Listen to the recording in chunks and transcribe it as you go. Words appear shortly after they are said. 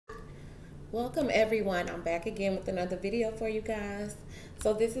Welcome everyone. I'm back again with another video for you guys.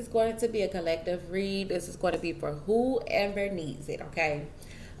 So this is going to be a collective read. This is going to be for whoever needs it, okay?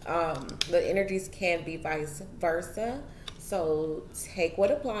 The energies can be vice versa. So take what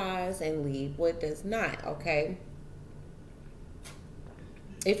applies and leave what does not, okay?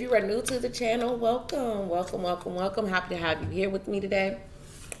 If you are new to the channel, welcome, welcome, welcome, welcome. Happy to have you here with me today.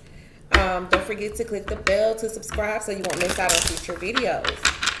 Don't forget to click the bell to subscribe so you won't miss out on future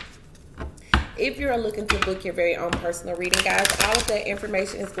videos. If you're looking to book your very own personal reading, guys, all of that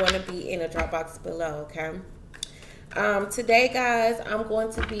information is going to be in the drop box below, okay? Today, guys, I'm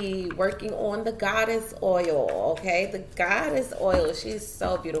going to be working on the goddess oil, okay? The goddess oil, she's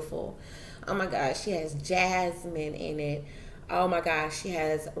so beautiful. Oh my gosh, she has jasmine in it. Oh my gosh, she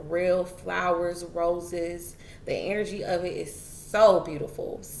has real flowers, roses. The energy of it is so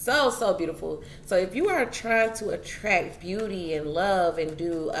beautiful, so beautiful. So if you are trying to attract beauty and love and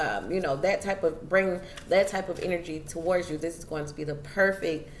do you know, bring that type of energy towards you, this is going to be the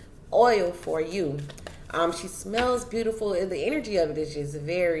perfect oil for you. She smells beautiful. The energy of it is just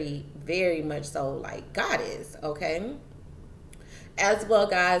very much so like goddess, okay? As well,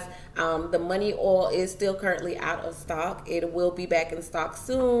 guys, the money oil is still currently out of stock. It will be back in stock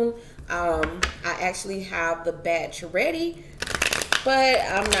soon. I actually have the batch ready, but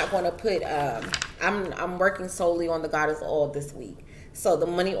I'm not going to put, I'm working solely on the goddess oil this week. So the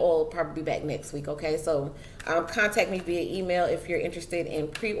money oil will probably be back next week, okay? So contact me via email if you're interested in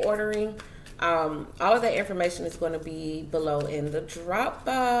pre-ordering. All of that information is going to be below in the drop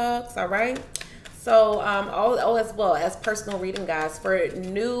box, all right? So, as well as personal reading, guys, for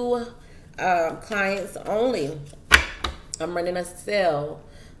new clients only, I'm running a sale,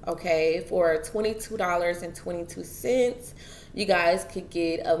 okay, for $22.22. You guys could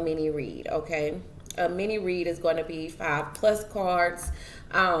get a mini read, okay? A mini read is going to be 5+ cards,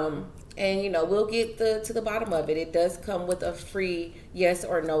 and you know, we'll get to the bottom of it. It does come with a free yes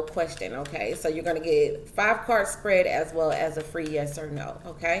or no question, okay? So you're going to get 5-card spread as well as a free yes or no,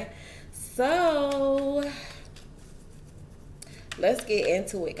 okay? So let's get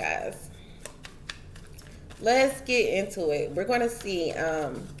into it, guys. Let's get into it. We're going to see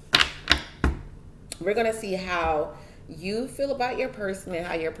how you feel about your person and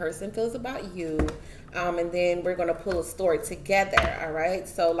how your person feels about you. And then we're going to pull a story together, all right?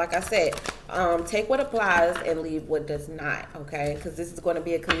 So like I said, take what applies and leave what does not, okay? Because this is going to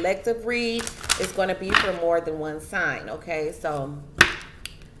be a collective read. It's going to be for more than one sign, okay? So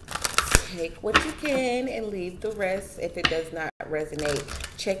take what you can and leave the rest if it does not resonate.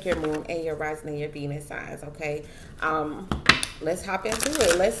 Check your moon and your rising and your Venus signs, okay? Let's hop into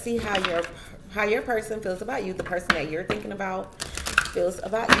it. Let's see how your person feels about you, the person that you're thinking about feels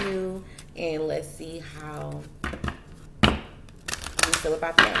about you, and let's see how you feel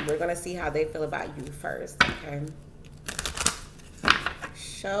about them. We're going to see how they feel about you first, okay?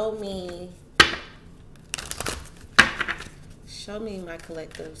 Show me my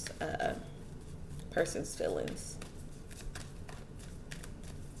collective's person's feelings.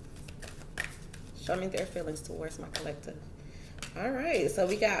 Show me their feelings towards my collective. All right, so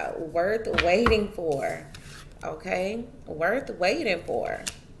we got worth waiting for, okay? Worth waiting for.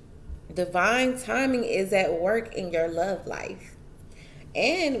 Divine timing is at work in your love life.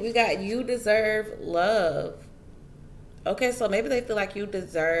 And we got you deserve love. Okay, so maybe they feel like you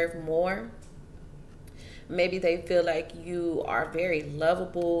deserve more. Maybe they feel like you are very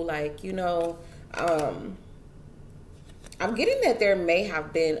lovable, like, you know, I'm getting that there may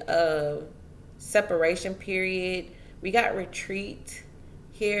have been a separation period. We got retreat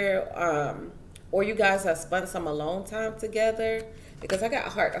here, or you guys have spent some alone time together, because I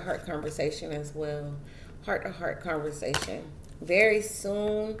got heart-to-heart conversation as well. Heart-to-heart conversation very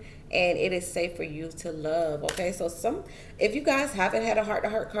soon, and it is safe for you to love, okay? So if you guys haven't had a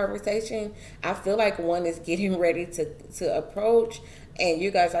heart-to-heart conversation, I feel like one is getting ready to approach, and you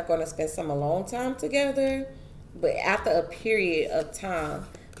guys are going to spend some alone time together, but after a period of time,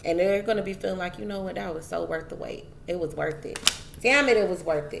 and they're going to be feeling like, you know what, that was so worth the wait. It was worth it. Damn it, it was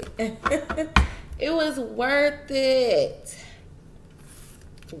worth it. It was worth it.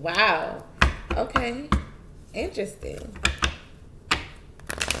 Wow. Okay. Interesting.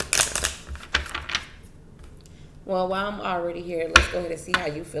 Well, while I'm already here, let's go ahead and see how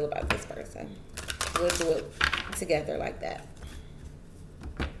you feel about this person. We'll do it together like that.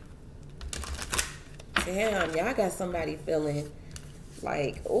 Damn, y'all got somebody feeling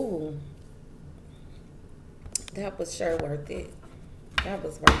like, ooh, that was sure worth it. That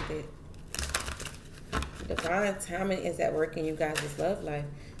was worth it. Divine timing is at work in you guys' love life.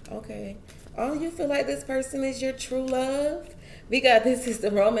 Okay. Oh, you feel like this person is your true love? We got this is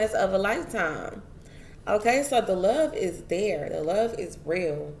the romance of a lifetime. Okay, so the love is there. The love is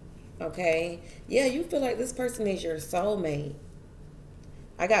real. Okay. Yeah, you feel like this person is your soulmate.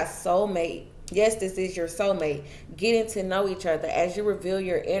 I got soulmate. Yes, this is your soulmate. Getting to know each other as you reveal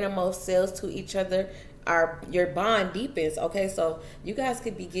your innermost selves to each other. Your bond deepens. Okay, so you guys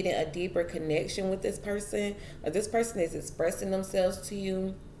could be getting a deeper connection with this person, or this person is expressing themselves to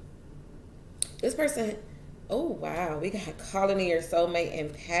you. This person, oh wow, we got calling in your soulmate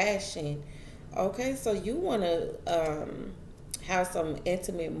and passion. Okay, so you want to have some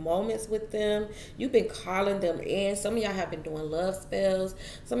intimate moments with them. You've been calling them in. Some of y'all have been doing love spells.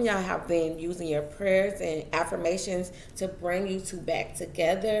 Some of y'all have been using your prayers and affirmations to bring you two back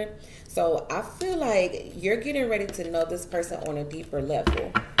together. So I feel like you're getting ready to know this person on a deeper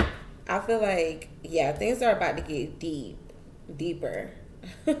level. I feel like, yeah, things are about to get deeper.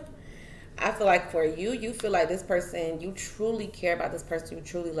 I feel like for you, you feel like this person, you truly care about this person, you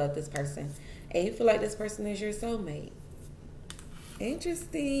truly love this person, and you feel like this person is your soulmate.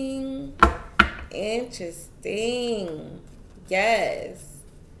 Interesting. Interesting. Yes.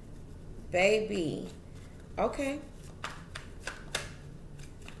 Baby. Okay.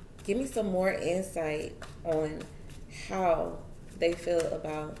 Give me some more insight on how they feel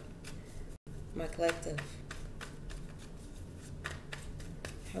about my collective.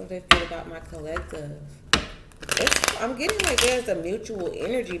 How do they feel about my collective? I'm getting like there's a mutual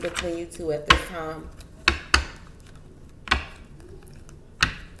energy between you two at this time.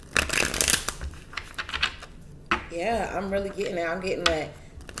 Yeah, I'm really getting that. I'm getting that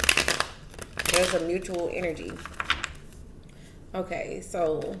there's a mutual energy. Okay,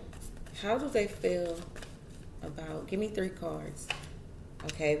 so how do they feel about, give me 3 cards.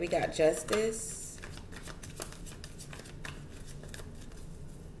 Okay, we got Justice.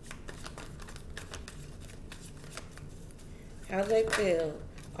 How do they feel?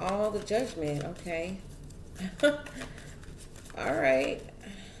 Oh, the Judgment, okay. All right.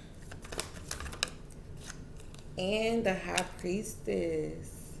 And the High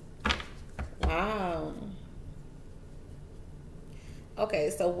Priestess. Wow. Okay,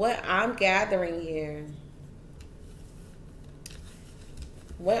 so what I'm gathering here,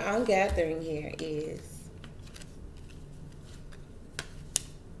 is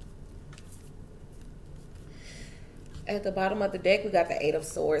at the bottom of the deck, we got the 8 of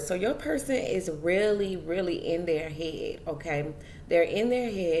Swords. So your person is really, really in their head, okay? They're in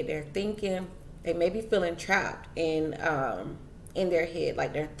their head. They're thinking. They may be feeling trapped in their head,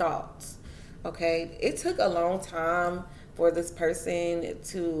 like their thoughts, okay? It took a long time for this person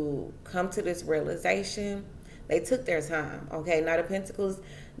to come to this realization. They took their time, okay? Knight of Pentacles,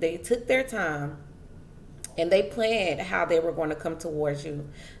 they took their time and they planned how they were going to come towards you.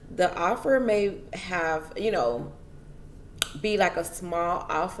 The offer may have, you know, be like a small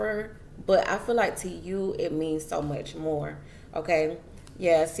offer, but I feel like to you it means so much more, okay?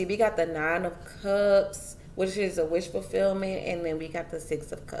 Yeah, see, we got the 9 of Cups, which is a wish fulfillment, and then we got the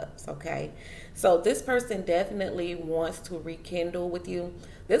 6 of Cups, okay? So this person definitely wants to rekindle with you.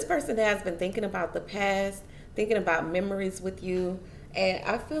 This person has been thinking about the past, thinking about memories with you, and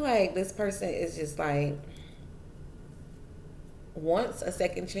I feel like this person is just like wants a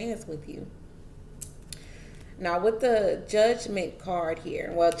second chance with you. Now with the Judgment card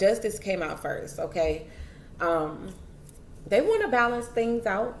here, well, Justice came out first, okay? They want to balance things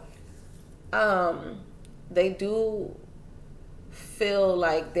out. They do feel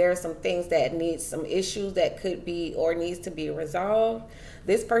like there are some things that need some issues that could be or needs to be resolved.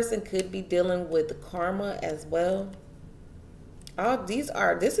 This person could be dealing with karma as well. This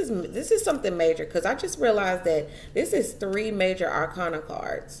is something major, because I just realized that this is 3 major arcana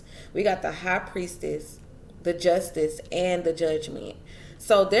cards. We got the High Priestess, the Justice, and the Judgment.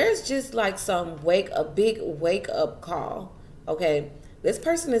 So there's just like a big wake up call, okay? This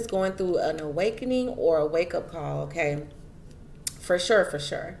person is going through an awakening or a wake up call, okay? For sure, for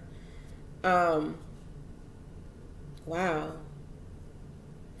sure. Wow.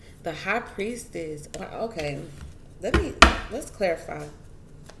 The High Priestess. Okay. Let's clarify.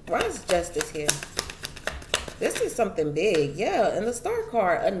 Why is Justice here? This is something big. Yeah, and the Star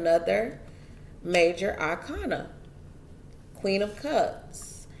card, another major arcana. Queen of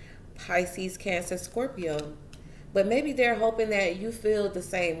Cups, Pisces, Cancer, Scorpio. But maybe they're hoping that you feel the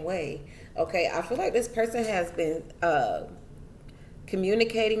same way. Okay, I feel like this person has been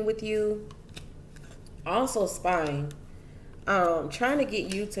communicating with you, also spying, trying to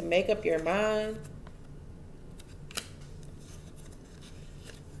get you to make up your mind.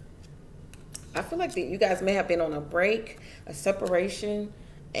 I feel like that you guys may have been on a break, a separation,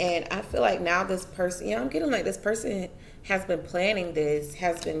 and I feel like now this person, I'm getting like this person has been planning this,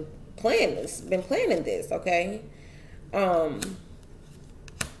 been planning this, okay?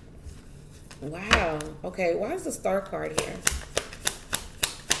 Wow. Okay, why is the Star card here?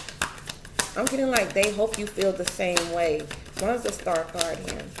 I'm getting like they hope you feel the same way. Why is the Star card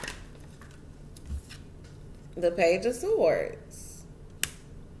here? The Page of Swords.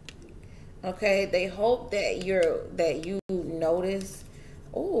 Okay, they hope that you notice.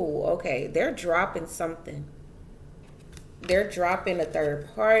 Oh, okay. They're dropping something. They're dropping a third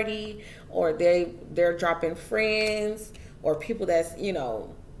party, or they're dropping friends or people that's, you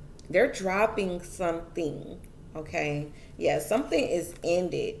know, they're dropping something. Okay. Yeah, something is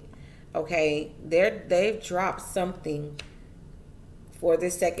ended. Okay. They've dropped something for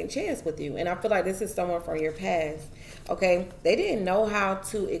this second chance with you. And I feel like this is someone from your past. Okay. They didn't know how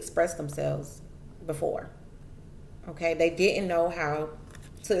to express themselves before. Okay. They didn't know how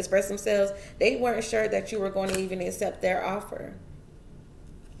to express themselves. They weren't sure that you were going to even accept their offer.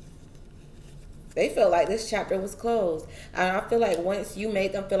 They felt like this chapter was closed. And I feel like once you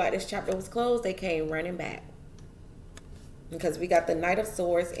made them feel like this chapter was closed, they came running back. Because we got the Knight of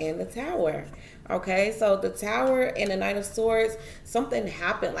Swords and the Tower. Okay, so the Tower and the Knight of Swords, something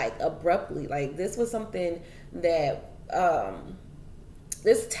happened like abruptly. Like this was something that,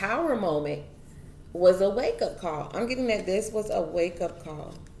 this Tower moment was a wake-up call. I'm getting that this was a wake-up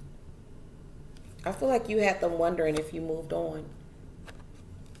call. I feel like you had them wondering if you moved on.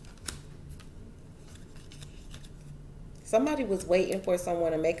 Somebody was waiting for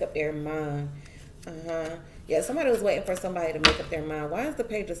someone to make up their mind. Yeah, somebody was waiting for somebody to make up their mind. Why is the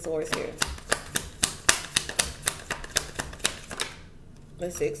Page of Swords here? The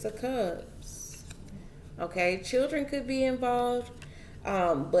Six of Cups. Okay, children could be involved.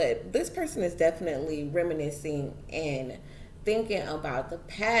 But this person is definitely reminiscing and thinking about the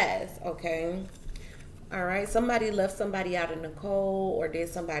past, okay? All right, somebody left somebody out in the cold or did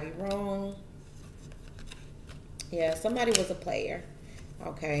somebody wrong. Yeah, somebody was a player,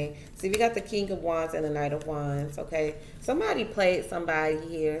 okay? See, we got the King of Wands and the Knight of Wands, okay? Somebody played somebody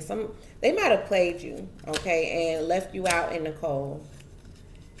here. They might have played you, okay, and left you out in the cold.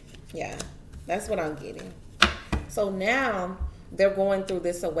 Yeah, that's what I'm getting. So now they're going through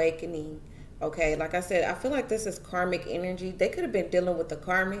this awakening, okay? Like I said, I feel like this is karmic energy. They could have been dealing with the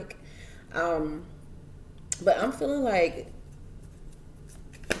karmic, but I'm feeling like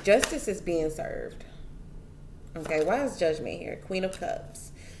justice is being served. Okay, why is Judgment here? Queen of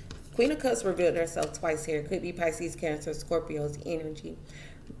Cups. Queen of Cups revealed herself twice here. Could be Pisces, Cancer, Scorpio's energy.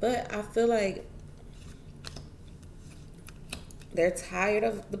 But I feel like they're tired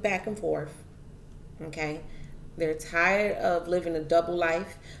of the back and forth. Okay? They're tired of living a double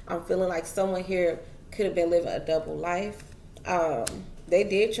life. I'm feeling like someone here could have been living a double life. They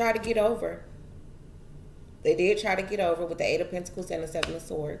did try to get over. They did try to get over with the Eight of Pentacles and the Seven of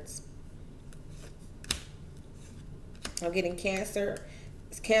Swords. I'm getting Cancer.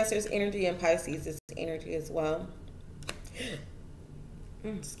 It's Cancer's energy and Pisces' energy as well.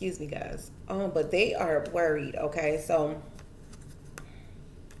 Excuse me, guys. But they are worried, okay? So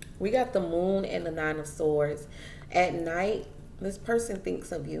we got the Moon and the Nine of Swords. At night, this person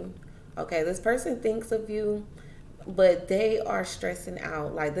thinks of you. Okay, this person thinks of you, but they are stressing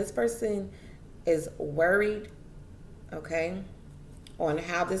out. Like this person is worried, okay, on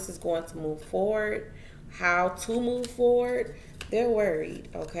how this is going to move forward, how to move forward. They're worried,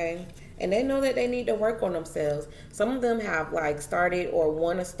 okay? And they know that they need to work on themselves. Some of them have like started or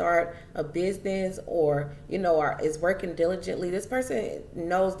want to start a business, or, you know, is working diligently. This person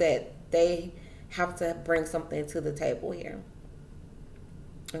knows that they have to bring something to the table here.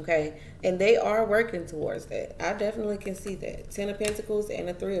 Okay? And they are working towards that. I definitely can see that. Ten of Pentacles and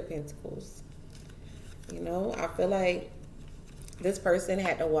the Three of Pentacles. You know, I feel like this person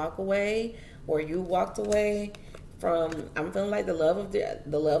had to walk away, or you walked away from, I'm feeling like the love of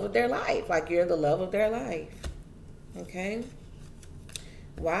their life. Like you're the love of their life. Okay?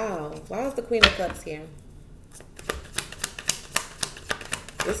 Wow. Why is the Queen of Cups here?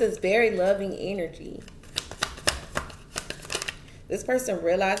 This is very loving energy. This person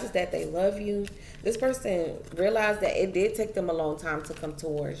realizes that they love you. This person realized that it did take them a long time to come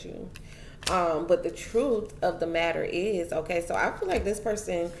towards you. But the truth of the matter is, okay, so I feel like this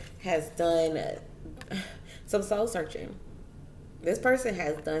person has done some soul searching. This person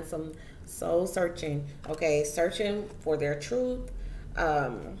has done some soul searching, okay, searching for their truth.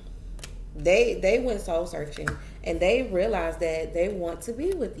 They went soul searching, and they realized that they want to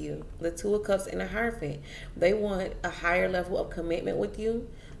be with you. The Two of Cups and the Hierophant. They want a higher level of commitment with you.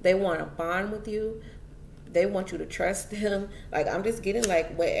 They want a bond with you. They want you to trust them. Like, I'm just getting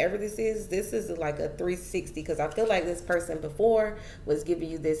like whatever this is like a 360, because I feel like this person before was giving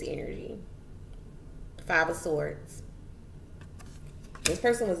you this energy. 5 of Swords. This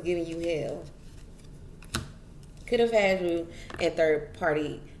person was giving you hell. Could have had you in third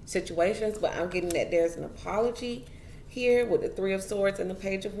party situations, but I'm getting that there's an apology here with the 3 of Swords and the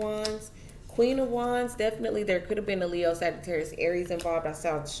Page of Wands. Queen of Wands, definitely there could have been a Leo, Sagittarius, Aries involved. I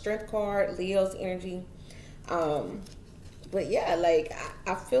saw the Strength card, Leo's energy. But yeah, like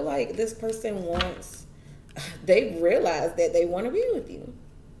I feel like this person wants, they realize that they want to be with you.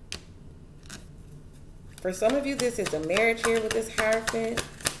 For some of you, this is a marriage here with this Hierophant.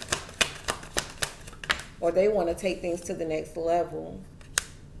 Or they want to take things to the next level.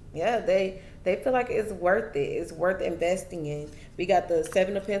 Yeah, they feel like it's worth it. It's worth investing in. We got the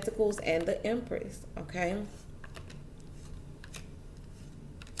 7 of Pentacles and the Empress, okay?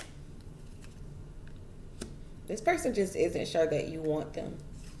 This person just isn't sure that you want them.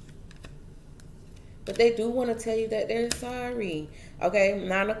 But they do want to tell you that they're sorry. Okay,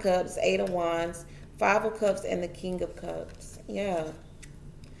 9 of Cups, 8 of Wands, 5 of Cups, and the King of Cups. Yeah.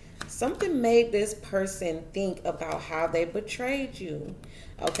 Something made this person think about how they betrayed you.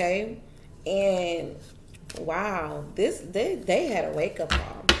 Okay? And wow, they had a wake-up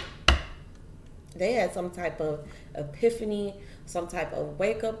call. They had some type of epiphany, some type of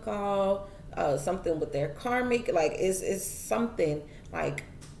wake-up call, something with their karmic, like it's something like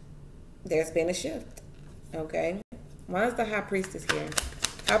there's been a shift. Okay? Why is the High Priestess here?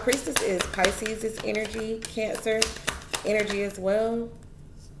 High Priestess is Pisces' energy, Cancer energy as well.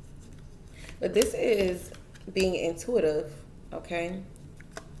 But this is being intuitive, okay?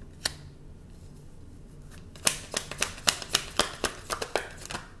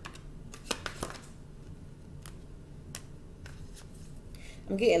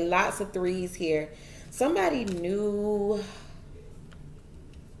 I'm getting lots of 3s here. Somebody knew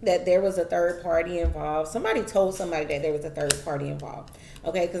that there was a third party involved. Somebody told somebody that there was a third party involved.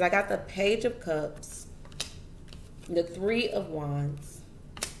 Okay, because I got the Page of Cups, the 3 of Wands,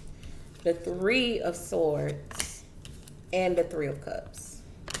 the 3 of Swords, and the 3 of Cups.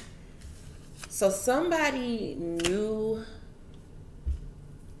 So somebody knew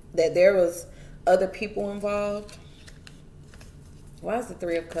that there was other people involved. Why is the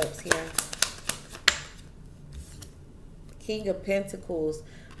 3 of Cups here? King of Pentacles,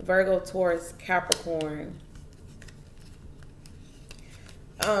 Virgo, Taurus, Capricorn.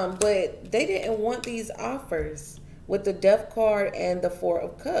 But they didn't want these offers with the Death card and the 4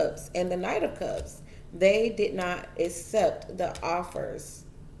 of Cups and the Knight of Cups. They did not accept the offers.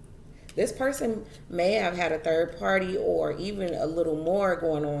 This person may have had a third party or even a little more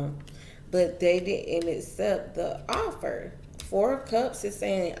going on, but they didn't accept the offer. 4 of Cups is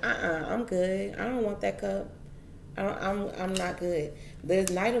saying, I'm good. I don't want that cup. I'm not good. The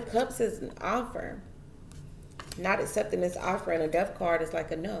Knight of Cups is an offer. Not accepting this offer, and a Death card is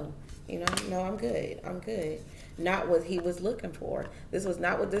like a no. You know, no, I'm good. I'm good. Not what he was looking for. This was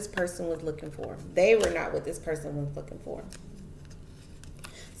not what this person was looking for. They were not what this person was looking for.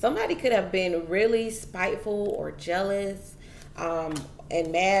 Somebody could have been really spiteful or jealous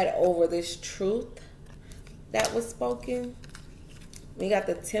and mad over this truth that was spoken. We got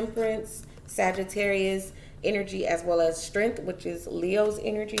the Temperance, Sagittarius energy, as well as Strength, which is Leo's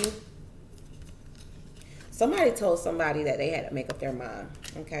energy. Somebody told somebody that they had to make up their mind.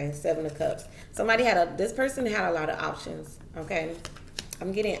 Okay, 7 of Cups. This person had a lot of options. Okay,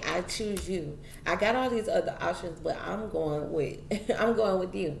 I'm getting, I choose you. I got all these other options, but I'm going with, I'm going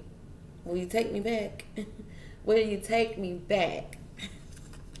with you. Will you take me back? Will you take me back?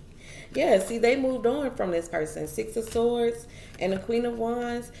 Yeah, see, they moved on from this person. 6 of Swords and the Queen of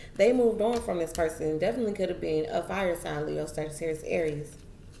Wands. They moved on from this person. Definitely could have been a fire sign, Leo, Sagittarius, Aries.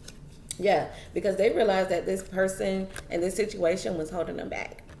 Yeah, because they realized that this person and this situation was holding them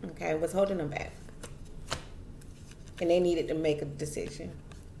back. Okay, was holding them back. And they needed to make a decision.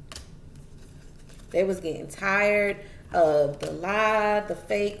 They was getting tired of the lie, the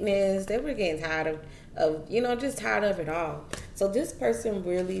fakeness. They were getting tired of you know, just tired of it all. So this person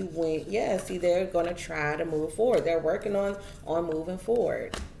really went, yeah, see, they're going to try to move forward. They're working on moving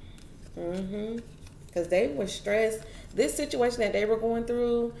forward. Because they were stressed. This situation that they were going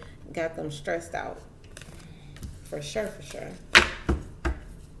through got them stressed out. For sure, for sure.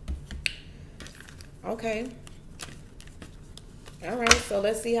 Okay. All right, so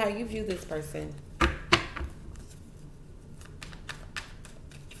let's see how you view this person.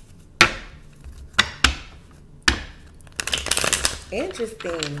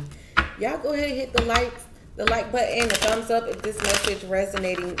 Interesting. Y'all go ahead and hit the like button, the thumbs up if this message is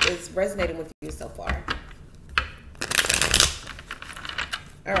resonating with you so far.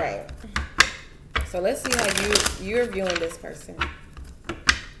 All right. So let's see how you're viewing this person.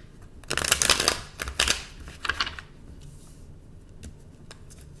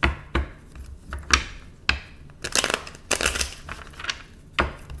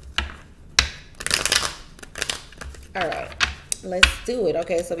 All right, let's do it.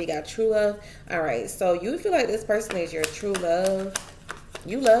 Okay, so we got true love. All right, so you feel like this person is your true love.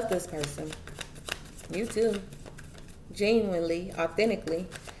 You love this person. You too. Genuinely, authentically.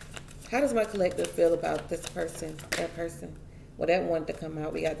 How does my collective feel about this person, that person? Well, that wanted to come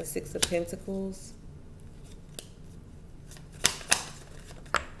out. We got the Six of Pentacles.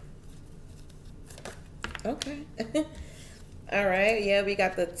 Okay. All right, yeah, we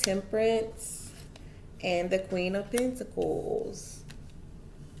got the Temperance and the Queen of Pentacles.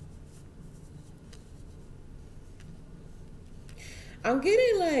 I'm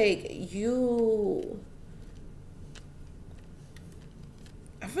getting like you...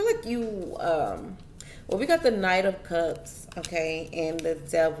 I feel like you, well, we got the Knight of Cups, okay, and the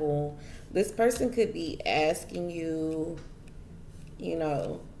Devil. This person could be asking you, you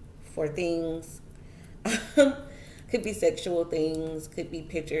know, for things. Could be sexual things, could be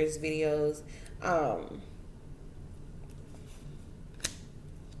pictures, videos.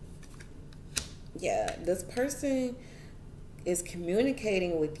 Yeah, this person is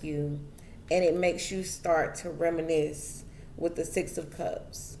communicating with you, and it makes you start to reminisce with the Six of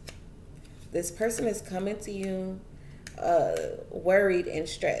Cups. This person is coming to you worried and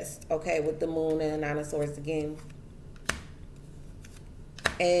stressed, okay, with the Moon and the Nine of Swords again.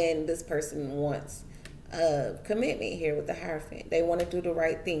 And this person wants commitment here with the Hierophant. They want to do the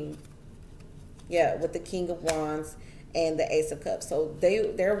right thing. Yeah, with the King of Wands and the Ace of Cups. So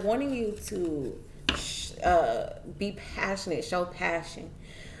they're wanting you to be passionate, show passion.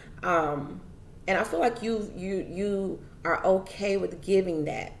 And I feel like you are okay with giving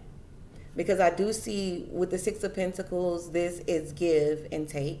that, because I do see with the Six of Pentacles, this is give and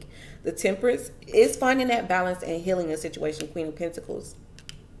take. The Temperance is finding that balance and healing a situation, Queen of Pentacles.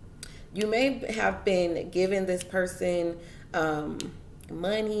 You may have been giving this person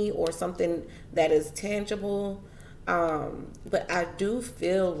money or something that is tangible, but I do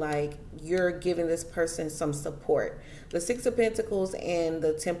feel like you're giving this person some support. The Six of Pentacles and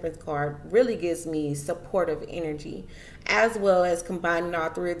the Temperance card really gives me supportive energy, as well as combining all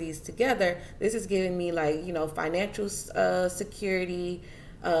three of these together. This is giving me, like, you know, financial security,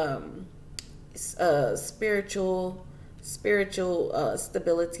 spiritual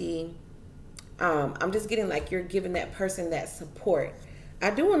stability. I'm just getting like you're giving that person that support. I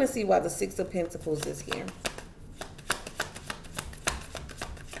do want to see why the Six of Pentacles is here.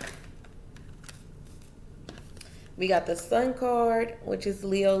 We got the Sun card, which is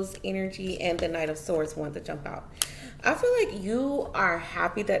Leo's energy, and the Knight of Swords wanted to jump out. I feel like you are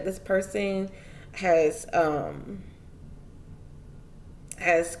happy that this person has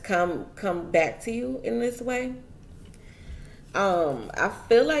come back to you in this way. I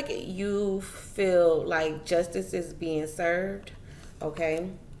feel like you feel like justice is being served,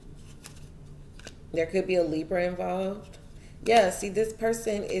 okay? There could be a Libra involved. Yeah, see, this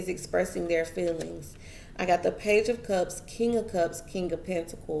person is expressing their feelings. I got the Page of Cups, King of Cups, King of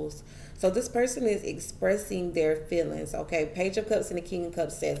Pentacles. So this person is expressing their feelings, okay? Page of Cups and the King of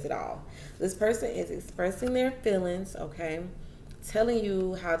Cups says it all. This person is expressing their feelings, okay? Telling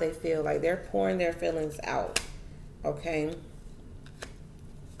you how they feel, like they're pouring their feelings out, okay?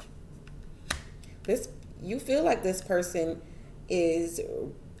 You feel like this person is,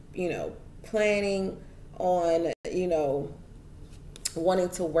 you know, planning on, you know, wanting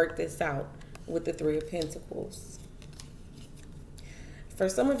to work this out with the Three of Pentacles. For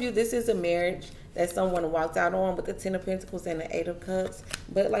some of you, this is a marriage that someone walked out on with the Ten of Pentacles and the Eight of Cups.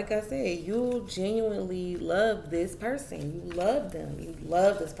 But like I said, you genuinely love this person. You love them. You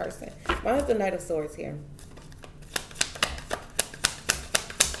love this person. Why is the Knight of Swords here?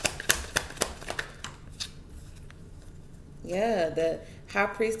 Yeah, the High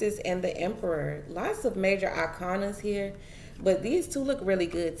Priestess and the Emperor. Lots of major arcanas here, but these two look really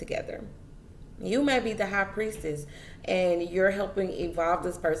good together. You may be the High Priestess and you're helping evolve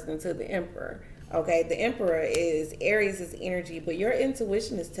this person into the Emperor. Okay, the Emperor is Aries' energy, but your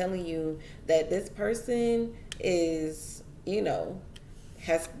intuition is telling you that this person is, you know,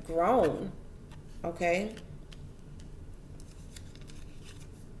 has grown. Okay.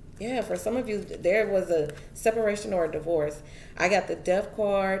 Yeah, for some of you, there was a separation or a divorce. I got the Death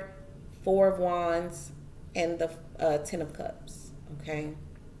card, Four of Wands, and the Ten of Cups, okay?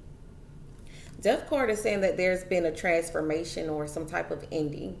 Death card is saying that there's been a transformation or some type of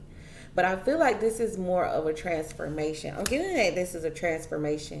ending. But I feel like this is more of a transformation. I'm getting that this is a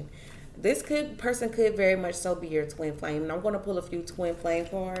transformation. This person could very much so be your twin flame. And I'm going to pull a few twin flame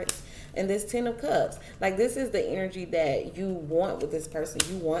cards. And this 10 of Cups, like this is the energy that you want with this person.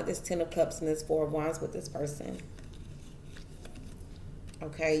 You want this 10 of Cups and this 4 of Wands with this person.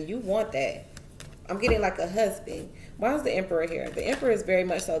 Okay, you want that. I'm getting like a husband. Why is the Emperor here? The Emperor is very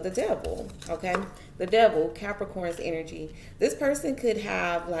much so the devil. Okay, the devil, Capricorn's energy. This person could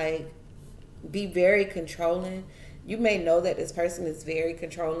have like, be very controlling. You may know that this person is very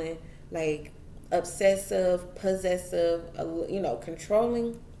controlling, like obsessive, possessive, you know,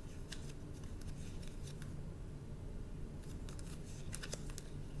 controlling.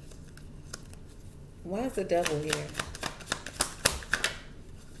 Why is the devil here?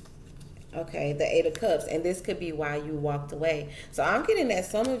 Okay, the 8 of Cups. And this could be why you walked away. So I'm getting that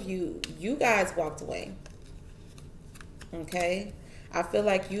some of you guys walked away. Okay? I feel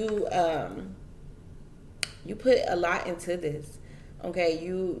like you put a lot into this. Okay,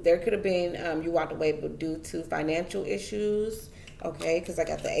 there could have been, you walked away due to financial issues. Okay, because I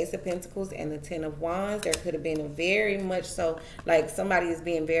got the Ace of Pentacles and the 10 of Wands. There could have been a very much so, like somebody is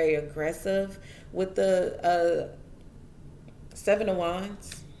being very aggressive with the 7 of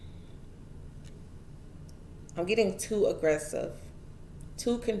Wands. I'm getting too aggressive,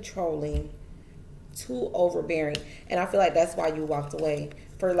 too controlling, too overbearing. And I feel like that's why you walked away.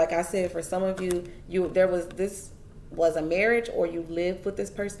 For, like I said, for some of you, this was a marriage, or you lived with this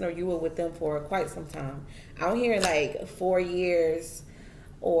person, or you were with them for quite some time. I'm hearing like 4 years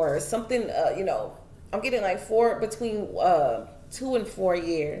or something, you know, I'm getting like between 2 and 4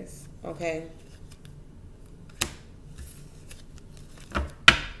 years. Okay.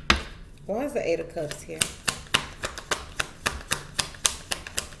 Why is the 8 of Cups here?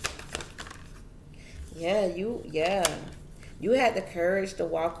 Yeah, you had the courage to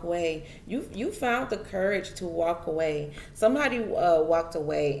walk away. You found the courage to walk away. Somebody walked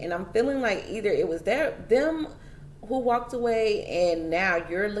away, and I'm feeling like either it was them who walked away, and now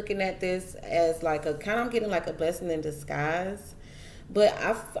you're looking at this as like I'm getting like a blessing in disguise. But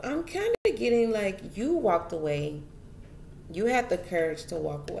I'm kind of getting like you walked away. You had the courage to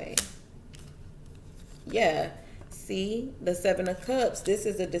walk away. Yeah. See, the 7 of Cups. This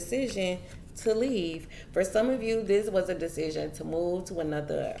is a decision to leave. For some of you, this was a decision to move to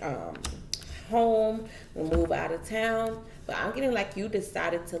another home, to move out of town. But I'm getting like you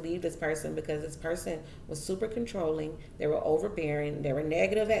decided to leave this person because this person was super controlling. They were overbearing. They were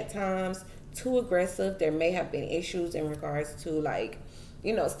negative at times, too aggressive. There may have been issues in regards to, like,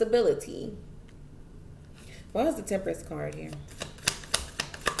 you know, stability. Why is the Temperance card here?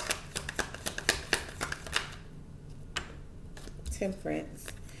 Temperance.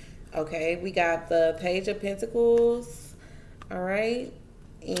 Okay, we got the Page of Pentacles, all right,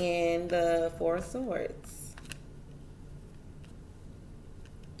 and the 4 of Swords.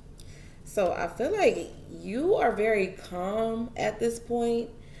 So I feel like you are very calm at this point.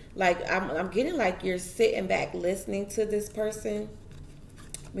 Like I'm getting like you're sitting back listening to this person.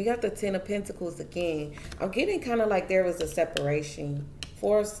 We got the 10 of Pentacles again. I'm getting kind of like there was a separation.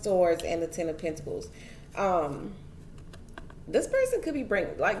 4 of Swords and the 10 of Pentacles. This person could be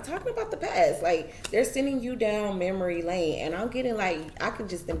talking about the past. Like, they're sending you down memory lane. And I'm getting like, I can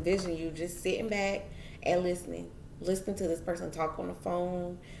just envision you just sitting back and listening. Listening to this person talk on the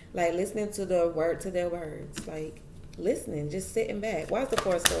phone. Like, listening to their words. Like, listening, just sitting back. Why is the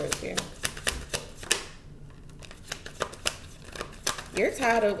 4 of Swords here? You're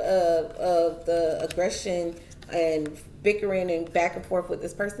tired of the aggression and bickering and back and forth with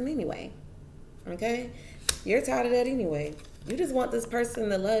this person anyway. Okay? You're tired of that anyway. You just want this person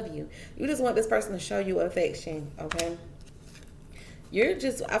to love you. You just want this person to show you affection, okay?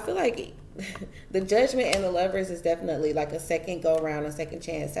 I feel like the Judgment and the Lovers is definitely like a second go around, a second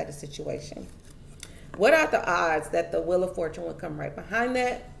chance at a situation. What are the odds that the Wheel of Fortune will come right behind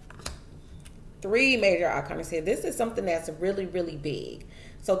that? 3 major arcana here. This is something that's really, really big.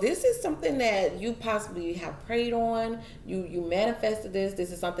 So this is something that you possibly have prayed on. You manifested this.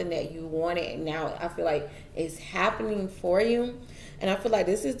 This is something that you wanted, and now I feel like it's happening for you. And I feel like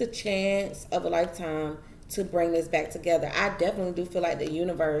this is the chance of a lifetime to bring this back together. I definitely do feel like the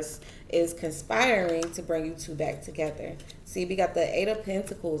universe is conspiring to bring you two back together. See, we got the 8 of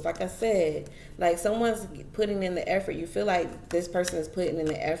Pentacles. Like I said, like someone's putting in the effort. You feel like this person is putting in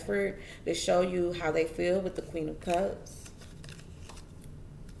the effort to show you how they feel with the Queen of Cups.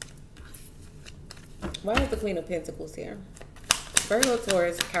 Why is the Queen of Pentacles here? Virgo,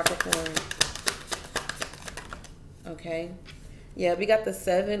 Taurus, Capricorn. Okay. Yeah, we got the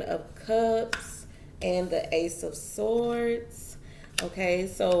 7 of Cups and the Ace of Swords. Okay,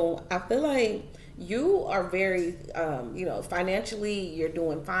 so I feel like you are very, you know, financially, you're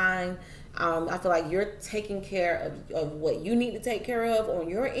doing fine. I feel like you're taking care of what you need to take care of on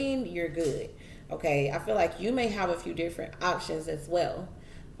your end. You're good. Okay, I feel like you may have a few different options as well.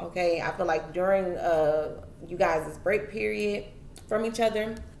 Okay, I feel like during you guys' break period from each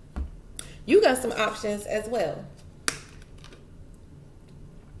other, you got some options as well.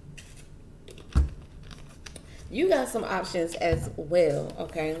 You got some options as well,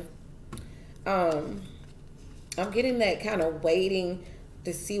 okay? I'm getting that kind of waiting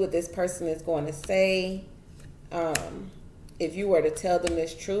to see what this person is going to say. If you were to tell them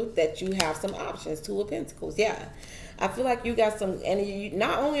this truth, that you have some options. Two of Pentacles, yeah. I feel like you got some, and you,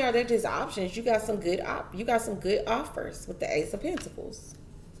 not only are there just options, you got some good offers with the Ace of Pentacles.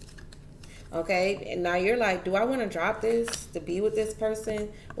 Okay, and now you're like, do I want to drop this to be with this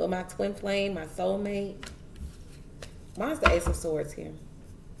person, with my twin flame, my soulmate? Why is the Ace of Swords here?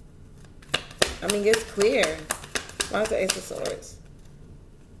 I mean, it's clear. Why is the Ace of Swords?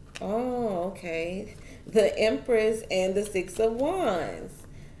 Oh, okay. The Empress and the Six of Wands.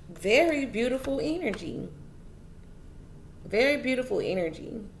 Very beautiful energy. Very beautiful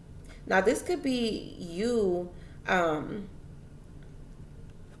energy. Now, this could be you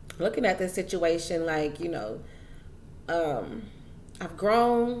looking at this situation like, you know, I've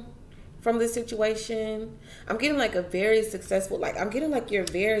grown from this situation. I'm getting like a very successful, like I'm getting like you're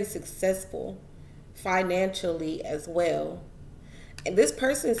very successful financially as well. And this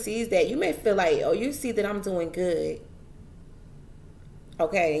person sees that. You may feel like, oh, you see that I'm doing good.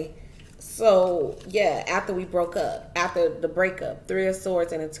 Okay. So, yeah, after we broke up, after the breakup, Three of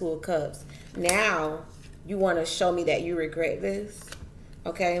Swords and a Two of Cups. Now, you want to show me that you regret this.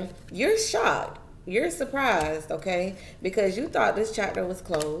 Okay. You're shocked. You're surprised. Okay. Because you thought this chapter was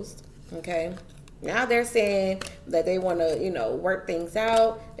closed. Okay. Now they're saying that they want to, you know, work things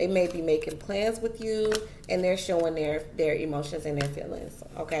out. They may be making plans with you, and they're showing their emotions and their feelings.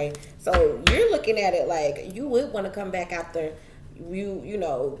 Okay. So you're looking at it like you would want to come back after you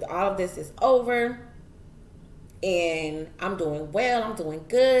know, all of this is over and I'm doing well. I'm doing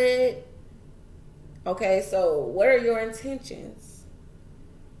good. Okay. So what are your intentions?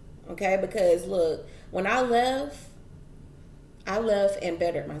 Okay. Because look, when I left and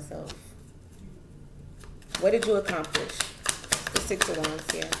bettered myself. What did you accomplish? The Six of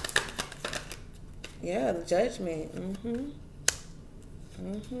Wands here. Yeah, the Judgment.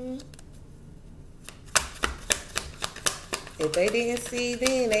 If they didn't see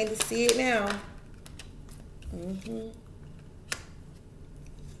then, they see it now.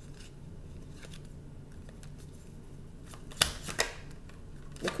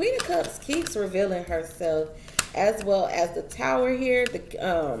 The Queen of Cups keeps revealing herself, as well as the Tower here,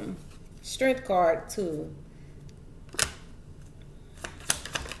 the Strength card too.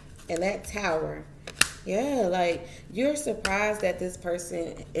 And that Tower, yeah, like you're surprised that this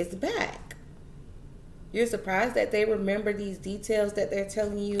person is back. You're surprised that they remember these details that they're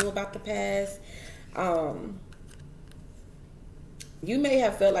telling you about the past. You may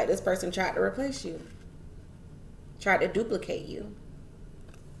have felt like this person tried to replace you, tried to duplicate you,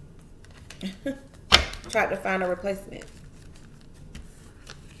 tried to find a replacement.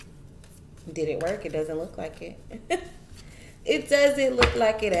 Did it work? It doesn't look like it. It doesn't look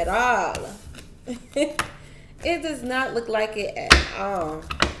like it at all. It does not look like it at all.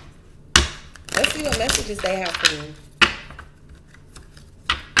 Let's see what messages they have for you.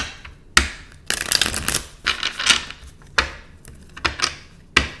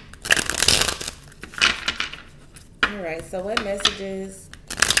 All right, so what messages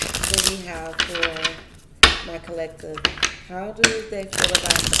do we have for my collective? How do they feel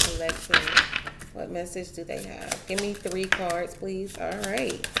about the collective? What message do they have? Give me 3 cards, please. All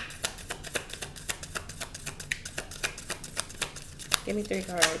right. Give me 3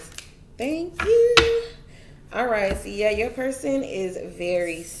 cards. Thank you. All right. So, yeah, your person is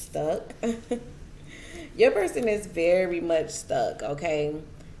very stuck. Your person is very much stuck, okay?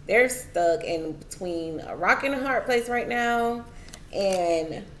 They're stuck in between a rock and a hard place right now.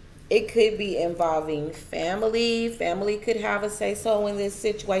 And it could be involving family. Family could have a say-so in this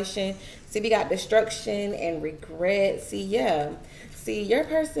situation. See, we got destruction and regret. See, yeah. See, your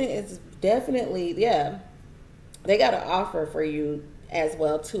person is definitely, yeah. They got an offer for you as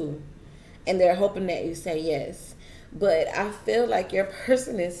well, too. And they're hoping that you say yes. But I feel like your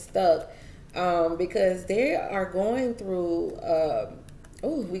person is stuck because they are going through,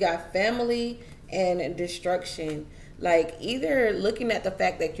 we got family and destruction. Like either looking at the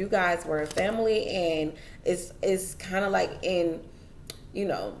fact that you guys were a family and it's kind of like in, you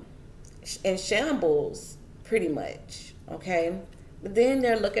know, in shambles pretty much, okay? But then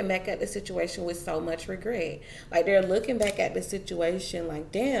they're looking back at the situation with so much regret. Like, they're looking back at the situation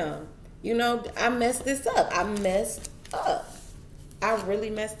like, damn, you know, I messed this up. I messed up. I really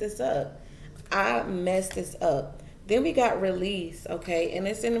messed this up. I messed this up. Then we got release, okay? And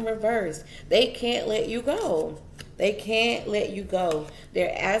it's in the reverse. They can't let you go. They can't let you go.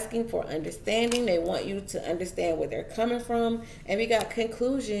 They're asking for understanding. They want you to understand where they're coming from. And we got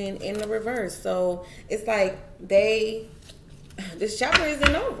conclusion in the reverse. So it's like this chapter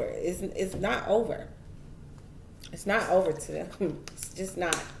isn't over. It's not over. It's not over to them. It's just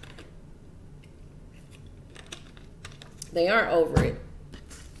not. They aren't over it.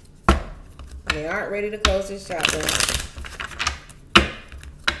 They aren't ready to close this chapter.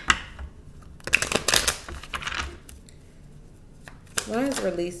 Why is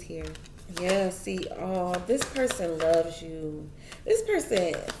release here? Yeah, see, oh, this person loves you. This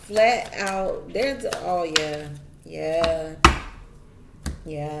person flat out, oh yeah, yeah,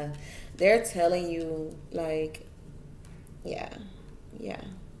 yeah. They're telling you, like, yeah.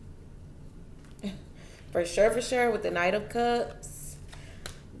 For sure, with the Knight of Cups,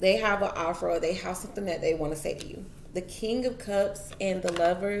 they have an offer, or they have something that they want to say to you. The King of Cups and the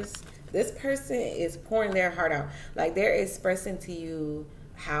Lovers, this person is pouring their heart out. Like, they're expressing to you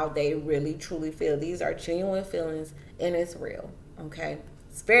how they really, truly feel. These are genuine feelings, and it's real, okay?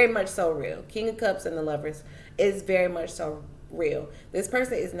 It's very much so real. King of Cups and the Lovers is very much so real. This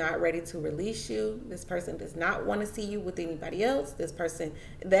person is not ready to release you. This person does not want to see you with anybody else. This person,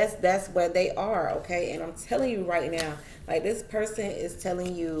 that's where they are, okay? And I'm telling you right now, like, this person is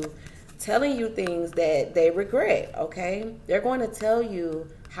telling you things that they regret, okay? They're going to tell you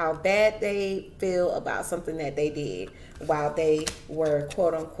how bad they feel about something that they did while they were,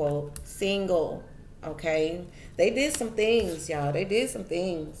 quote unquote, single, okay? They did some things, y'all. They did some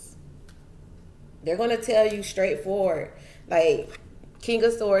things. They're going to tell you straightforward. Like, King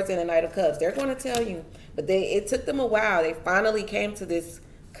of Swords and the Knight of Cups, they're going to tell you. But it took them a while. They finally came to this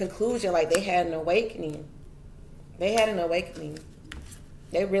conclusion. Like, they had an awakening. They had an awakening.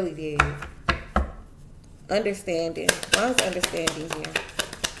 They really did. Understanding. Why is understanding here?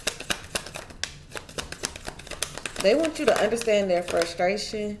 They want you to understand their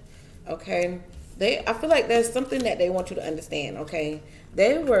frustration, okay? I feel like there's something that they want you to understand, okay?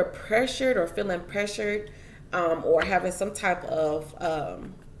 They were pressured or feeling pressured, or having some type of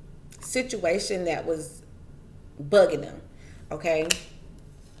situation that was bugging them, okay?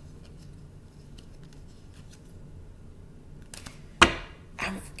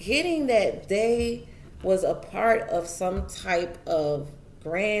 I'm getting that they was a part of some type of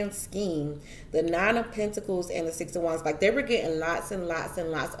grand scheme. The Nine of Pentacles and the Six of Wands, like, they were getting lots and lots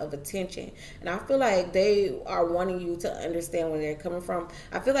and lots of attention, and I feel like they are wanting you to understand where they're coming from.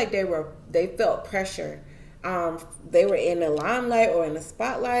 I feel like they felt pressure. They were in the limelight or in the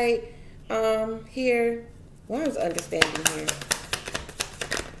spotlight here. Why is understanding here?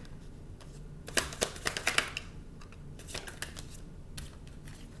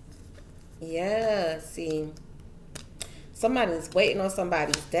 Yeah, see, somebody's waiting on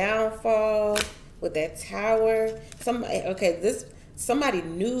somebody's downfall with that Tower. Somebody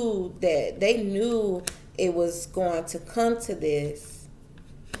knew that they knew it was going to come to this.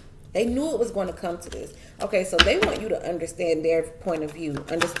 They knew it was going to come to this. Okay, so they want you to understand their point of view,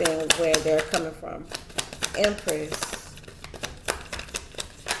 understand where they're coming from. Empress.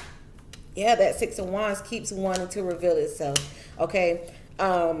 Yeah, that Six of Wands keeps wanting to reveal itself. Okay,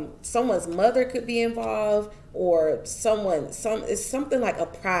 someone's mother could be involved, or it's something like a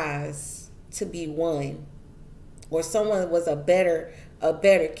prize to be won, or someone was a better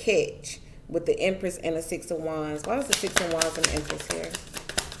catch with the Empress and the Six of Wands. Why is the Six of Wands and the Empress here?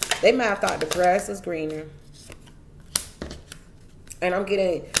 They might have thought the grass was greener. And I'm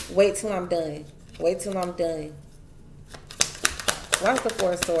getting, wait till I'm done. Wait till I'm done. Why is the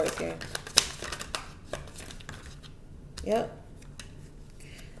Four of Swords here? Yep.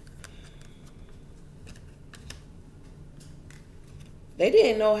 They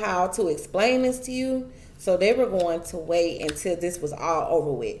didn't know how to explain this to you, so they were going to wait until this was all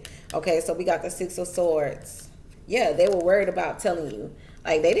over with. Okay, so we got the Six of Swords. Yeah, they were worried about telling you.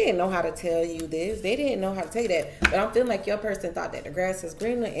 Like, they didn't know how to tell you this. They didn't know how to tell you that. But I'm feeling like your person thought that the grass was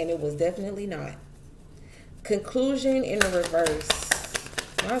greener, and it was definitely not. Conclusion in the reverse.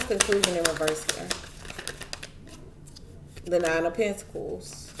 Why is conclusion in reverse here? The Nine of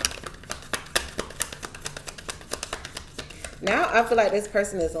Pentacles. Now I feel like this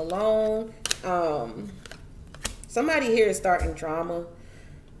person is alone. Somebody here is starting drama.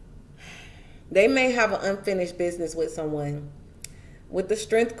 They may have an unfinished business with someone. With the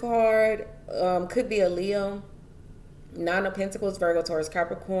Strength card, could be a Leo. Nine of Pentacles, Virgo, Taurus,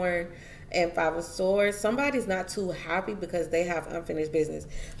 Capricorn, and Five of Swords. Somebody's not too happy because they have unfinished business.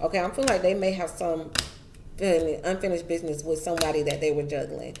 Okay, I feel like they may have some unfinished business with somebody that they were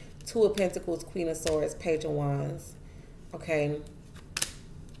juggling. Two of Pentacles, Queen of Swords, Page of Wands. Okay.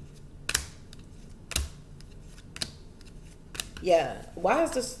 Yeah. Why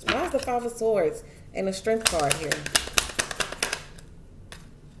is the Five of Swords and the Strength card here?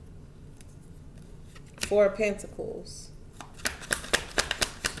 Four of Pentacles.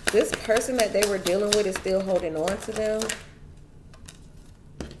 This person that they were dealing with is still holding on to them.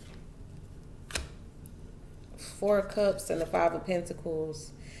 Four of Cups and the Five of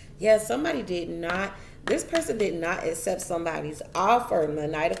Pentacles. Yeah, somebody did not, this person did not accept somebody's offer. The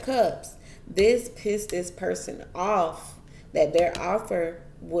Knight of Cups. This pissed this person off that their offer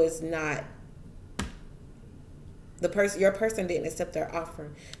was not, your person didn't accept their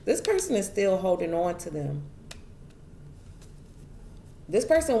offer. This person is still holding on to them. This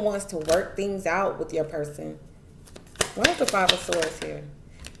person wants to work things out with your person. Why is the Five of Swords here?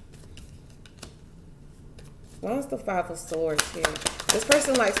 Why is the Five of Swords here? This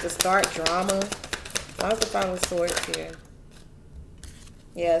person likes to start drama. Why is the Five of Swords here?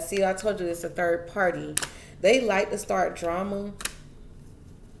 Yeah, see, I told you it's a third party. They like to start drama.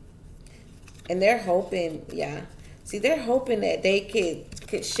 And they're hoping, yeah. See, they're hoping that they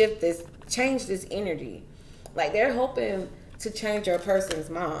could shift this, change this energy. Like, they're hoping to change your person's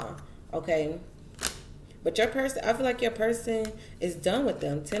mind, okay? But your person, I feel like your person is done with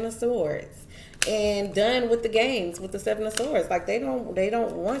them. Ten of Swords. And done with the games with the Seven of Swords. Like, they don't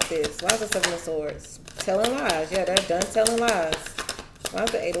want this. Why is the Seven of Swords? Telling lies. Yeah, they're done telling lies. Why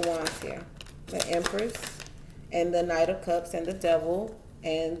is the Eight of Wands here? The Empress and the Knight of Cups and the Devil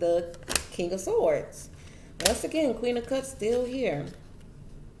and the King of Swords. Once again, Queen of Cups still here.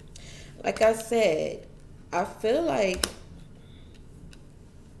 Like I said, I feel like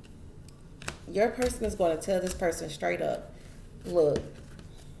your person is going to tell this person straight up, look,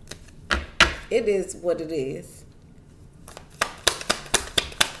 it is what it is.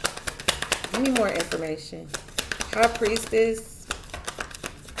 Give me more information. High Priestess.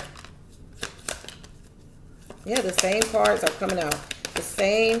 Yeah, the same cards are coming out. The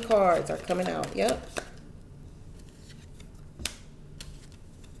same cards are coming out. Yep.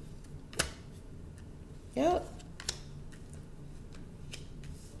 Yep.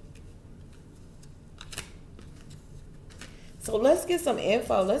 So let's get some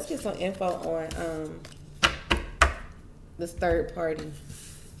info. Let's get some info on this third party.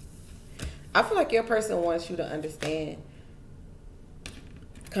 I feel like your person wants you to understand.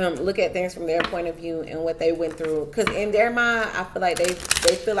 Come look at things from their point of view and what they went through. Because in their mind, I feel like they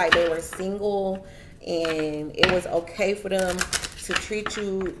feel like they were single and it was okay for them to treat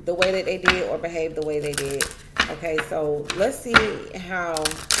you the way that they did or behave the way they did. Okay, so let's see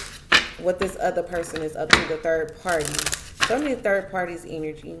what this other person is up to, the third party. Show me the third party's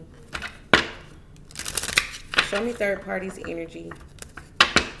energy. Show me third party's energy.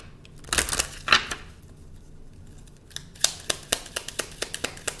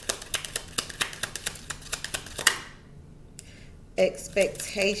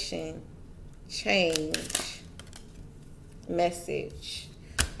 Expectation, change, message.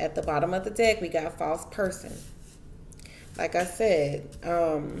 At the bottom of the deck, we got false person. Like I said,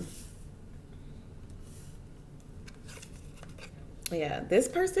 yeah, this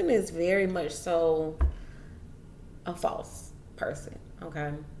person is very much so a false person,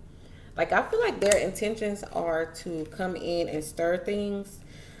 okay? Like, I feel like their intentions are to come in and stir things.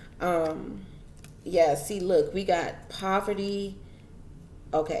 Yeah, see, look, we got poverty.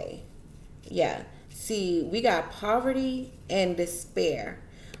 Okay, yeah. See, we got poverty and despair.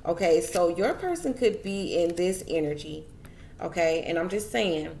 Okay, so your person could be in this energy. Okay, and I'm just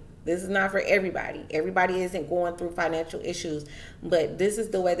saying, this is not for everybody. Everybody isn't going through financial issues, but this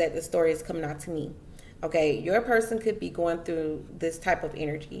is the way that the story is coming out to me. Okay, your person could be going through this type of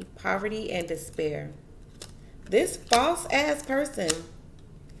energy, poverty and despair. This false ass person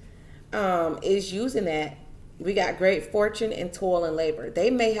is using that. We got great fortune and toil and labor.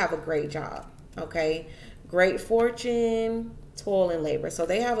 They may have a great job. Okay, great fortune, toil and labor. So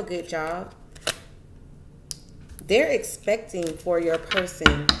they have a good job. They're expecting for your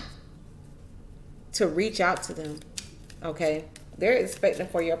person to reach out to them. Okay, they're expecting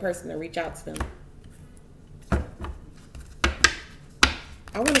for your person to reach out to them.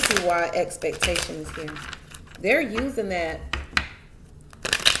 I want to see why expectation is here. They're using that.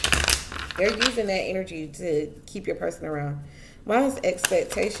 They're using that energy to keep your person around. Why is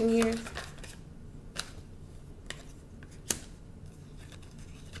expectation here?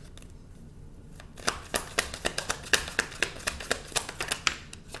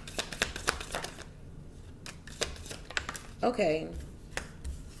 Okay.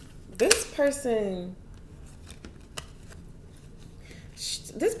 This person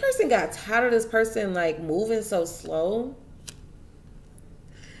got tired of this person like moving so slow.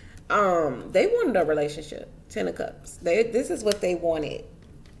 They wanted a relationship. 10 of Cups. This is what they wanted.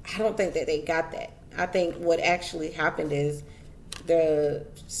 I don't think that they got that. I think what actually happened is the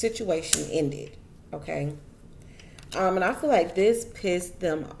situation ended. Okay. And I feel like this pissed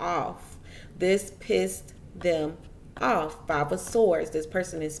them off. This pissed them off. 5 of Swords. This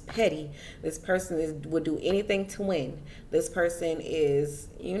person is petty. This person would do anything to win. This person is,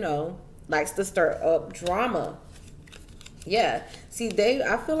 you know, likes to stir up drama. Yeah. See,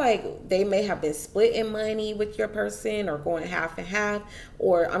 I feel like they may have been splitting money with your person or going half and half,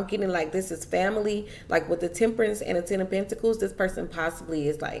 or I'm getting like this is family. Like with the Temperance and the 10 of Pentacles, this person possibly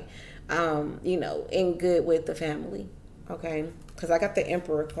is like, you know, in good with the family. Okay. Because I got the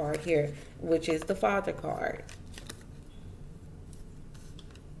Emperor card here, which is the Father card.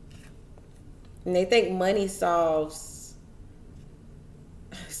 And they think money solves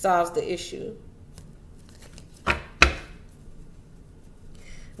the issue.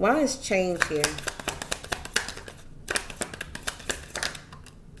 Why is change here?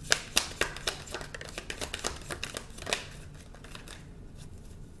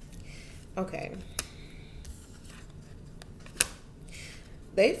 Okay.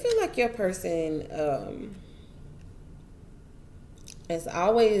 They feel like your person is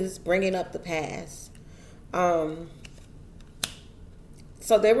always bringing up the past. So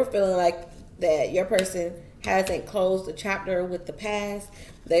they were feeling like that your person hasn't closed the chapter with the past.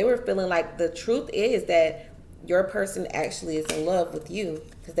 They were feeling like the truth is that your person actually is in love with you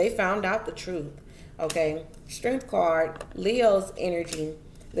because they found out the truth. Okay. Strength card, Leo's energy,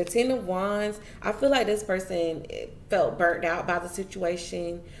 the 10 of Wands. I feel like this person felt burnt out by the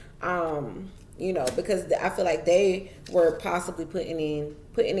situation. You know, because I feel like they were possibly putting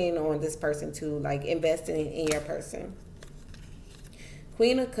in on this person too, like investing in your person.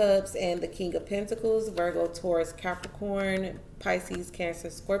 Queen of Cups and the King of Pentacles, Virgo, Taurus, Capricorn, Pisces,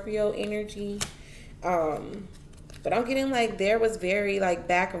 Cancer, Scorpio energy. But I'm getting like there was very like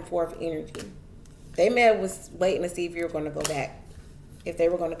back and forth energy. They was waiting to see if you were going to go back, if they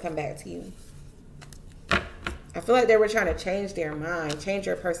were going to come back to you. I feel like they were trying to change their mind, change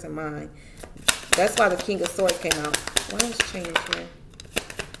your person's mind. That's why the King of Swords came out. Why is change here?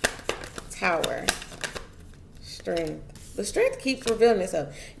 Tower. Strength. The strength keeps revealing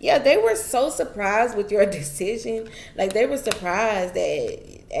itself. Yeah, they were so surprised with your decision. Like, they were surprised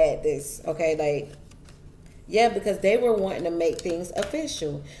at this. Okay, like, yeah, because they were wanting to make things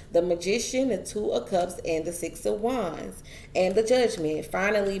official. The Magician, the 2 of Cups, and the 6 of Wands. And the Judgment,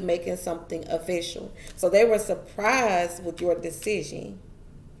 finally making something official. So they were surprised with your decision.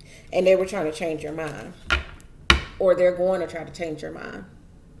 And they were trying to change your mind. Or they're going to try to change your mind.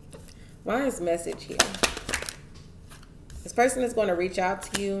 Why is message here? This person is going to reach out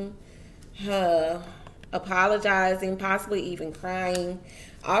to you, apologizing, possibly even crying,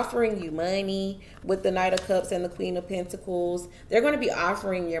 offering you money with the Knight of Cups and the Queen of Pentacles. They're going to be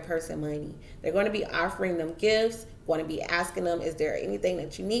offering your person money. They're going to be offering them gifts, going to be asking them, is there anything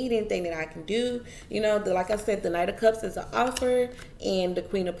that you need, anything that I can do? You know, like I said, the Knight of Cups is an offer, and the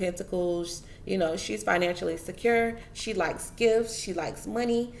Queen of Pentacles, you know, she's financially secure. She likes gifts. She likes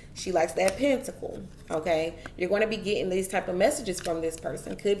money. She likes that pentacle. Okay. You're going to be getting these type of messages from this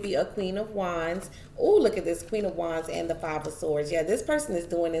person. Could be a Queen of Wands. Oh, look at this Queen of Wands and the 5 of Swords. Yeah, this person is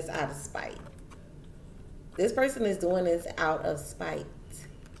doing this out of spite. This person is doing this out of spite.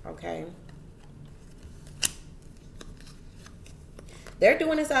 Okay. They're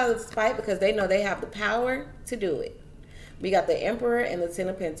doing this out of spite because they know they have the power to do it. We got the Emperor and the 10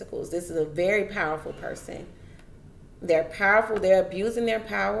 of Pentacles. This is a very powerful person. They're powerful. They're abusing their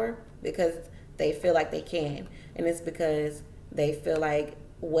power because they feel like they can. And it's because they feel like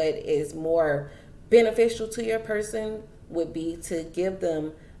what is more beneficial to your person would be to give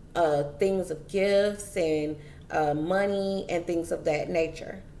them things of gifts and money and things of that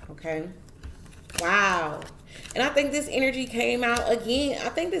nature. Okay. Wow. And I think this energy came out again. I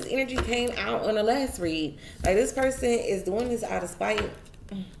think this energy came out on the last read. Like, this person is doing this out of spite.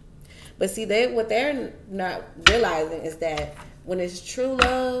 But see, what they're not realizing is that when it's true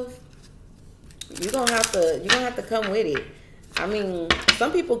love, you're gonna have to come with it. I mean,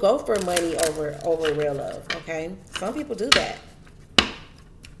 some people go for money over real love, okay? Some people do that.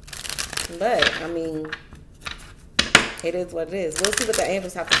 But I mean, it is what it is. We'll see what the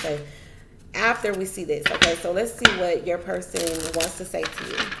angels have to say after we see this. Okay, so let's see what your person wants to say to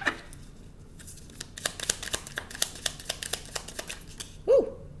you.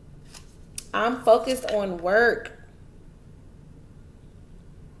 Woo. I'm focused on work.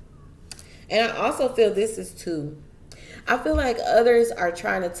 And I also feel this is too. I feel like others are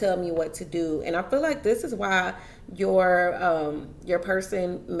trying to tell me what to do, and I feel like this is why your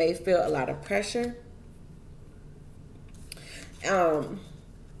person may feel a lot of pressure. And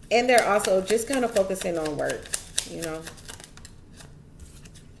they're also just kind of focusing on work, you know.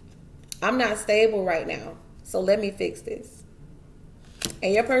 I'm not stable right now, so let me fix this.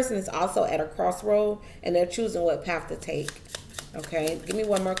 And your person is also at a crossroad, and they're choosing what path to take. Okay, give me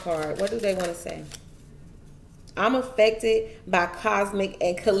one more card. What do they want to say? I'm affected by cosmic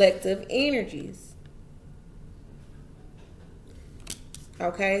and collective energies.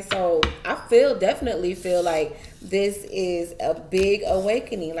 Okay, so I definitely feel like this is a big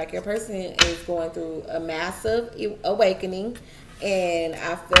awakening. Like your person is going through a massive awakening, and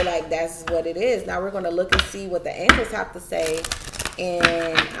I feel like that's what it is. Now we're going to look and see what the angels have to say,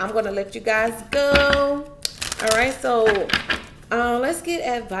 and I'm going to let you guys go. All right, so let's get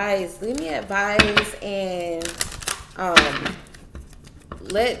advice. Leave me advice, and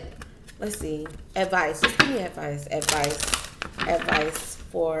let's see, advice. Just give me advice. Advice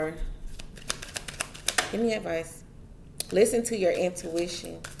for, give me advice. Listen to your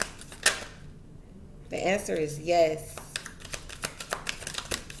intuition. The answer is yes.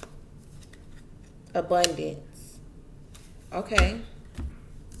 Abundance. Okay.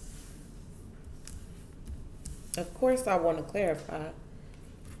 Of course, I want to clarify.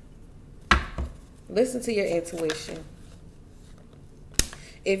 Listen to your intuition.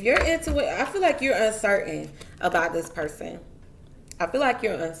 If you're intuition, I feel like you're uncertain about this person. I feel like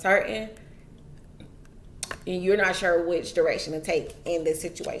you're uncertain and you're not sure which direction to take in this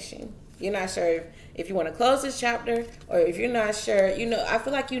situation. You're not sure if you want to close this chapter, or if you're not sure, you know, I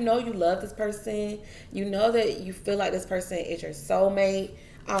feel like you love this person. You know that you feel like this person is your soulmate.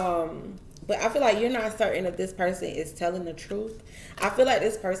 But I feel like you're not certain if this person is telling the truth. I feel like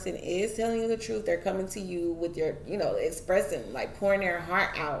this person is telling you the truth. They're coming to you with your, you know, expressing, like pouring their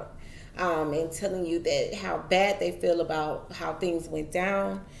heart out. And telling you that how bad they feel about how things went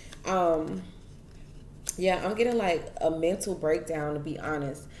down. Yeah, I'm getting like a mental breakdown, to be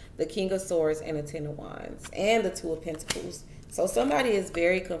honest. The King of Swords and the Ten of Wands and the Two of Pentacles. So somebody is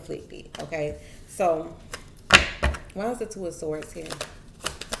very conflicted, okay? So why is the Two of Swords here?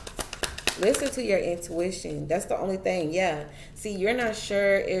 Listen to your intuition. That's the only thing. Yeah. See, you're not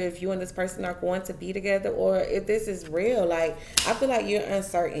sure if you and this person are going to be together, or if this is real. Like, I feel like you're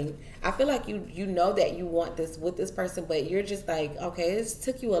uncertain. I feel like you know that you want this with this person, but you're just like, okay, it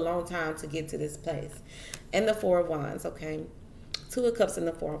took you a long time to get to this place. And the Four of Wands, okay? Two of Cups and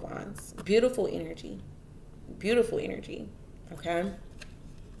the Four of Wands. Beautiful energy. Beautiful energy. Okay?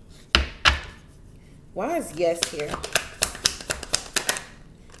 Why is yes here?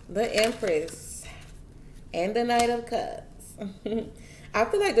 The Empress and the Knight of Cups. I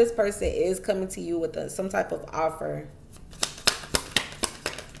feel like this person is coming to you with some type of offer.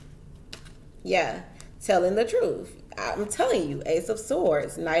 Yeah, telling the truth. I'm telling you, Ace of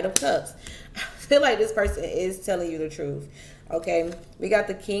Swords, Knight of Cups. I feel like this person is telling you the truth. Okay, we got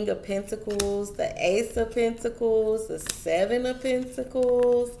the King of Pentacles, the Ace of Pentacles, the Seven of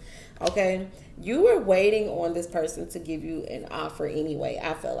Pentacles. Okay, you were waiting on this person to give you an offer anyway.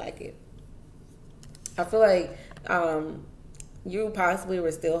 I feel like it. I feel like you possibly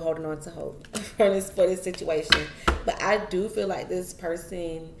were still holding on to hope for this situation. But I do feel like this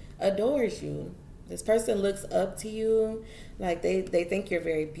person adores you. This person looks up to you. Like they think you're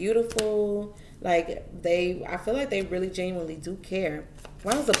very beautiful. Like I feel like they really genuinely do care.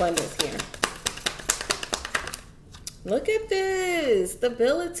 Why is abundance here? Look at this.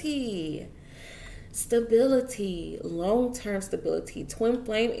 Stability. Stability. Long-term stability. Twin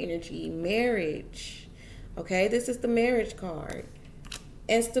flame energy. Marriage. Okay, this is the marriage card.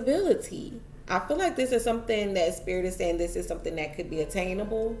 And stability. I feel like this is something that Spirit is saying, this is something that could be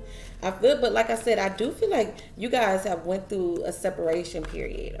attainable. But like I said, I do feel like you guys have went through a separation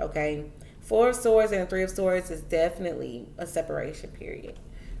period, okay? Four of Swords and Three of Swords is definitely a separation period.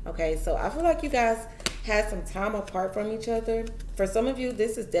 Okay, so I feel like you guys had some time apart from each other. For some of you,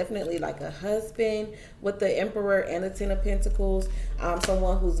 this is definitely like a husband with the Emperor and the Ten of Pentacles.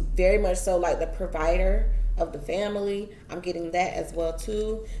 Someone who's very much so like the provider of the family. I'm getting that as well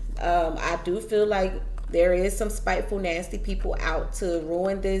too. I do feel like there is some spiteful, nasty people out to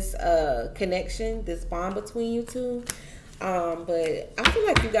ruin this connection, this bond between you two. But I feel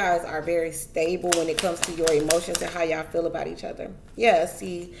like you guys are very stable when it comes to your emotions and how y'all feel about each other. Yeah,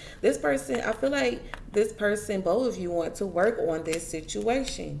 see, this person, I feel like this person, both of you want to work on this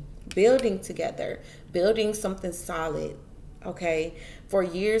situation, building together, building something solid, okay, for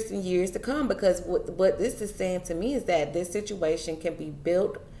years and years to come. Because what this is saying to me is that this situation can be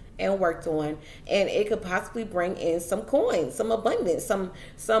built and worked on, and it could possibly bring in some coins, some abundance,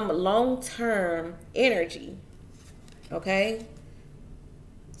 some long-term energy. Okay,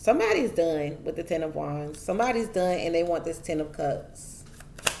 somebody's done with the Ten of Wands. Somebody's done and they want this Ten of Cups.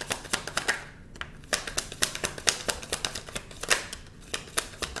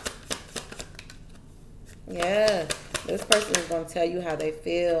 Yeah, this person is going to tell you how they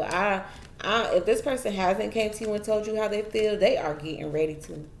feel. If this person hasn't came to you and told you how they feel, they are getting ready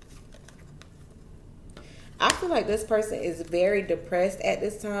to. I feel like this person is very depressed at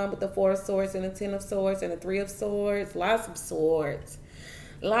this time with the Four of Swords and the Ten of Swords and the Three of Swords. Lots of swords.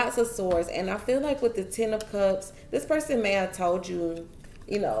 Lots of swords. And I feel like with the Ten of Cups, this person may have told you,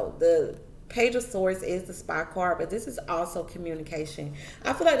 you know, the Page of Swords is the spy card, but this is also communication.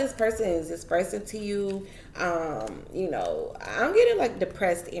 I feel like this person is expressing to you, you know, I'm getting like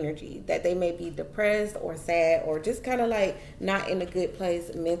depressed energy, that they may be depressed or sad or just kind of like not in a good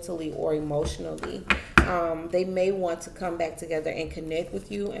place mentally or emotionally. They may want to come back together and connect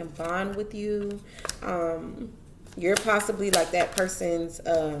with you and bond with you. You're possibly like that person's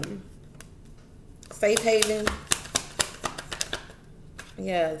safe haven.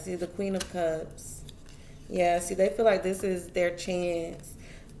 Yeah, see the Queen of Cups. Yeah, see, they feel like this is their chance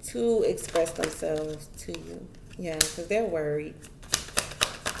to express themselves to you. Yeah, because they're worried.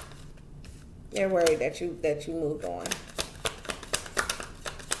 They're worried that you moved on.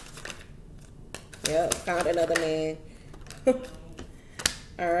 Yep, found another man.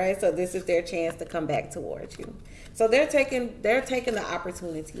 All right, so this is their chance to come back towards you. So they're taking the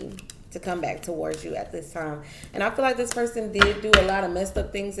opportunity to come back towards you at this time. And I feel like this person did do a lot of messed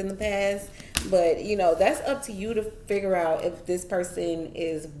up things in the past, but you know, that's up to you to figure out if this person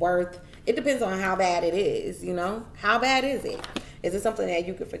is worth, it depends on how bad it is, you know? How bad is it? Is it something that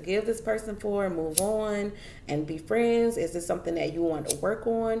you could forgive this person for and move on and be friends? Is this something that you want to work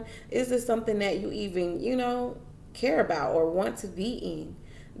on? Is this something that you even, you know, care about or want to be in?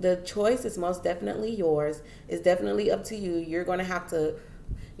 The choice is most definitely yours. It's definitely up to you. You're going to have to,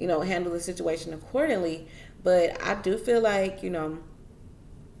 you know, handle the situation accordingly. But I do feel like, you know,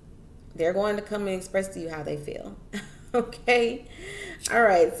 they're going to come and express to you how they feel. Okay. All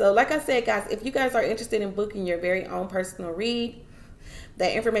right. So like I said, guys, if you guys are interested in booking your very own personal read,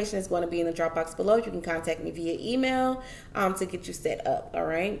 that information is going to be in the drop box below. You can contact me via email to get you set up. All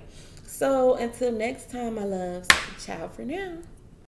right. So until next time, my loves, ciao for now.